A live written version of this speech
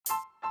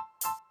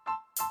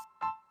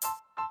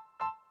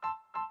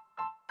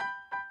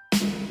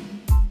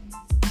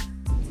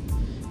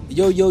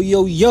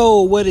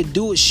Yo, what it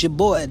do? It's your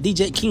boy,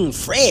 DJ King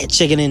Fred,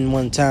 checking in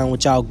one time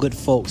with y'all good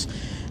folks.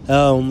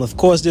 Of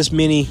course, this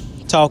mini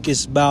talk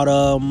is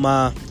about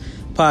my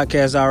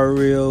podcast I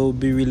will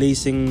be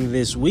releasing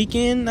this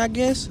weekend, I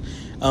guess.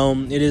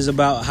 It is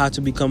about how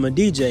to become a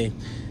DJ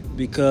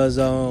because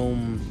a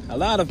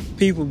lot of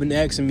people have been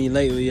asking me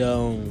lately,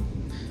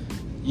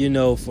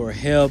 for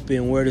help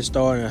and where to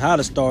start and how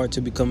to start to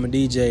become a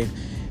DJ.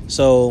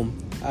 So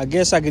I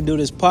guess I could do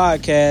this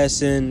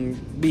podcast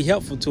and be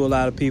helpful to a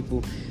lot of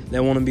people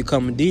that want to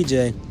become a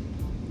DJ.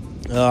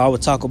 I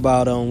would talk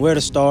about where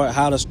to start,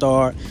 how to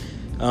start,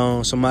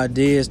 some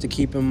ideas to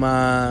keep in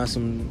mind,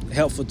 some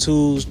helpful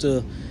tools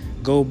to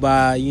go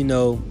by.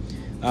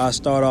 I'll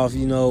start off,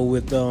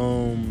 with,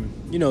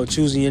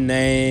 choosing your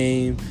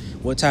name,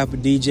 what type of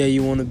DJ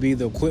you want to be,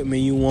 the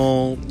equipment you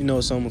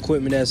want, some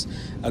equipment that's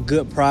a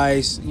good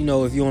price,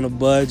 if you're on a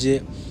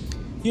budget,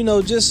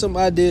 just some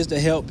ideas to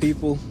help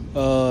people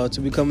to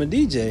become a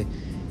DJ,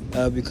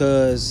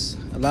 because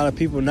a lot of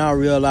people now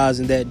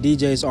realizing that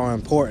DJs are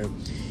important,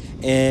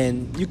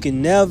 and you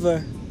can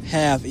never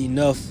have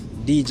enough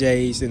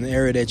DJs in the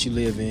area that you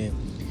live in.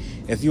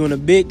 If you're in a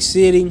big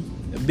city,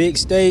 a big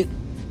state,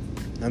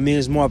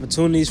 there's more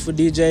opportunities for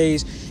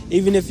DJs.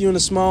 Even if you're in a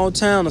small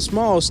town, a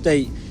small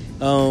state,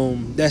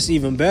 that's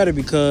even better,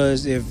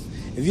 because if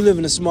you live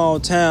in a small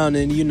town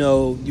and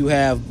you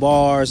have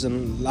bars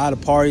and a lot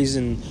of parties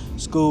and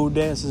school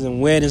dances and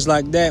weddings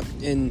like that,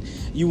 and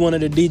you one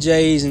of the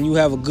DJs and you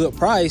have a good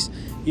price,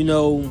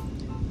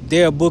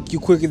 they'll book you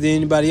quicker than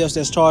anybody else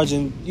that's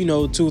charging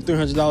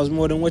 $200-$300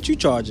 more than what you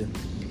charging.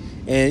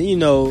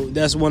 And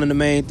that's one of the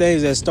main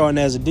things that's starting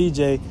as a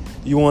DJ.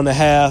 You want to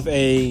have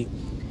a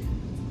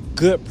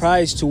good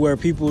price to where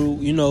people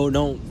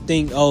don't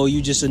think, oh,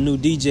 you just a new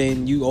DJ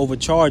and you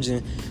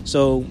overcharging.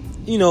 So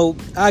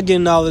I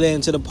get all of that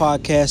into the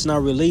podcast, and I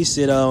release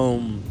it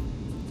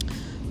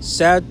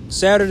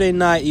Saturday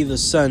night, either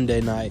Sunday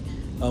night,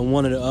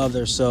 one or the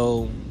other.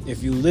 So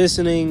if you're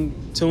listening,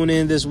 tune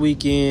in this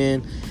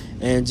weekend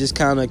and just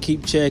kind of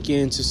keep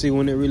checking to see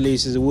when it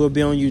releases. It will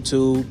be on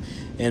YouTube,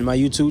 and my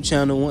YouTube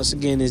channel once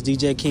again is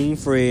DJ King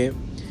Fred.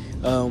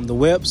 The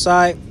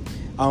website,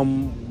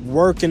 I'm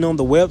working on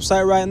the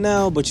website right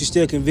now, but you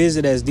still can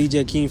visit as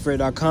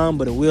djkingfred.com,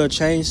 but it will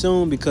change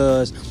soon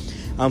because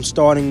I'm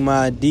starting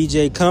my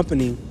DJ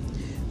company,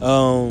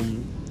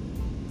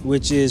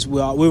 which is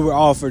we were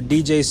offered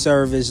DJ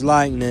service,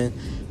 lighting,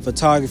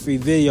 photography,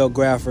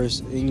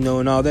 videographers,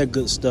 and all that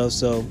good stuff.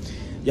 So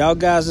y'all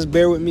guys just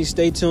bear with me,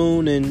 stay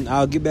tuned, and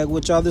I'll get back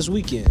with y'all this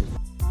weekend.